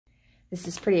This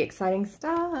is pretty exciting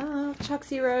stuff. Choc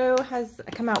Zero has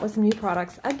come out with some new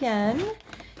products again,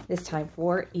 this time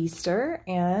for Easter.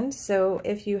 And so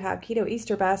if you have keto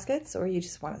Easter baskets or you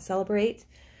just want to celebrate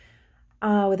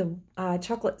with a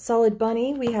chocolate solid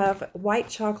bunny, we have white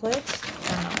chocolate.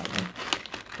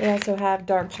 They also have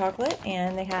dark chocolate,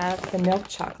 and they have the milk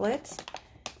chocolate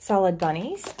solid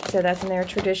bunnies. So that's in their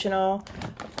traditional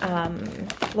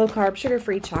low carb,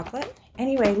 sugar-free chocolate.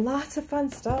 Anyway, lots of fun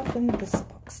stuff in this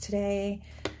box today.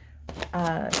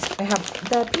 I have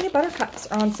the peanut butter cups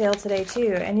are on sale today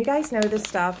too. And you guys know this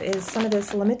stuff is some of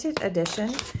this limited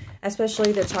edition,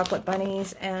 especially the chocolate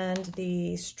bunnies and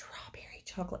the strawberry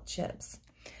chocolate chips.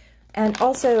 And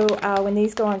also, when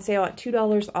these go on sale at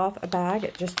 $2 off a bag,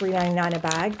 at just $3.99 a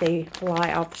bag, they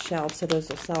fly off the shelf, so those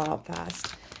will sell out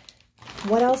fast.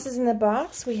 What else is in the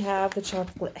box? We have the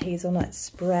chocolate hazelnut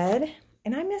spread.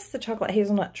 And I miss the chocolate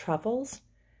hazelnut truffles.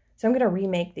 So I'm going to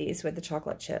remake these with the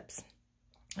chocolate chips.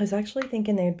 I was actually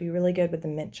thinking they would be really good with the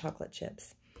mint chocolate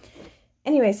chips.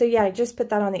 Anyway, so yeah, I just put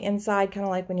that on the inside, kind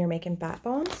of like when you're making fat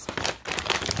bombs.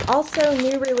 Also,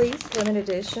 new release, limited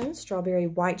edition, strawberry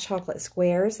white chocolate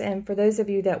squares. And for those of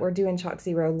you that were doing Choc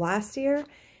Zero last year,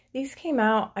 these came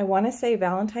out, I want to say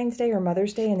Valentine's Day or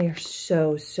Mother's Day, and they're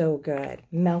so, so good.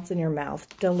 Melts in your mouth.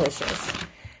 Delicious.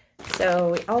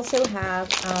 So we also have,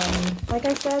 like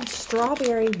I said,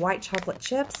 strawberry white chocolate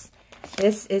chips.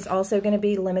 This is also going to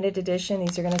be limited edition.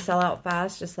 These are going to sell out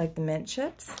fast, just like the mint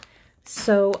chips.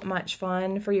 So much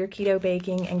fun for your keto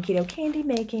baking and keto candy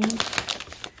making.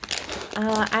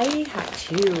 I have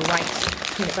 2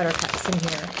 white peanut butter cups in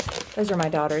here. Those are my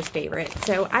daughter's favorite.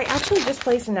 So I actually just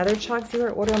placed another Choc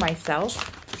Zero order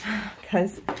myself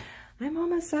because I'm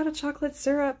almost out of chocolate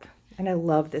syrup, and I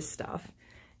love this stuff.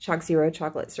 Choc Zero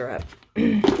chocolate syrup.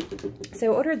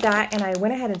 So I ordered that, and I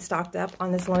went ahead and stocked up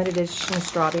on this limited edition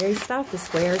strawberry stuff, the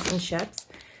squares and chips,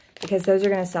 because those are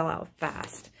going to sell out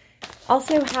fast.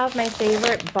 Also have my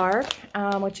favorite bark,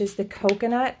 which is the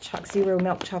coconut, Choc Zero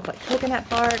milk chocolate coconut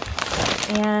bark,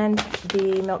 and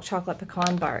the milk chocolate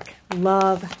pecan bark.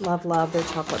 Love, love, love their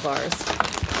chocolate bars.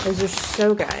 Those are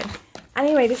so good.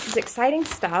 Anyway, this is exciting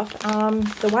stuff.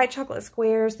 The white chocolate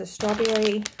squares, the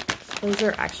strawberry, those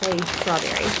are actually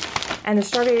strawberry. And the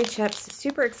strawberry chips,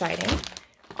 super exciting.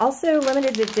 Also,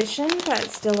 limited edition,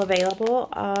 but still available,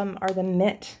 are the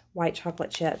mint white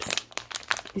chocolate chips.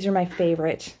 These are my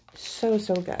favorite. So,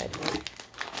 so good.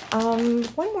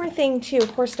 One more thing, too.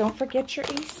 Of course, don't forget your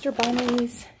Easter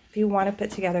bunnies. If you want to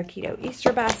put together keto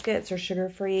Easter baskets or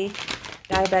sugar-free,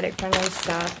 diabetic-friendly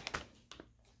stuff.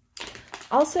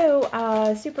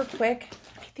 Also, super quick,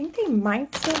 I think they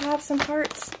might still have some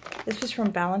parts. This was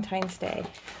from Valentine's Day.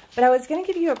 But I was going to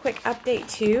give you a quick update,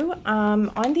 too.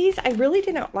 On these, I really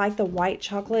didn't like the white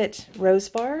chocolate rose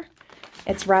bar.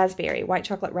 It's raspberry, white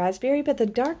chocolate raspberry, but the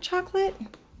dark chocolate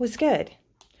was good.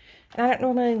 And I don't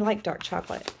normally like dark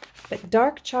chocolate. But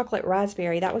dark chocolate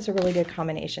raspberry, that was a really good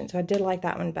combination. So I did like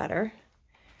that one better.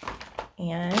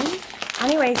 And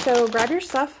anyway, so grab your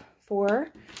stuff for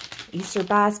Easter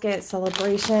basket,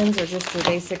 celebrations, or just your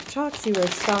basic Choc Zero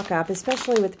stock up,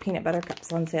 especially with the peanut butter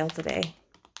cups on sale today.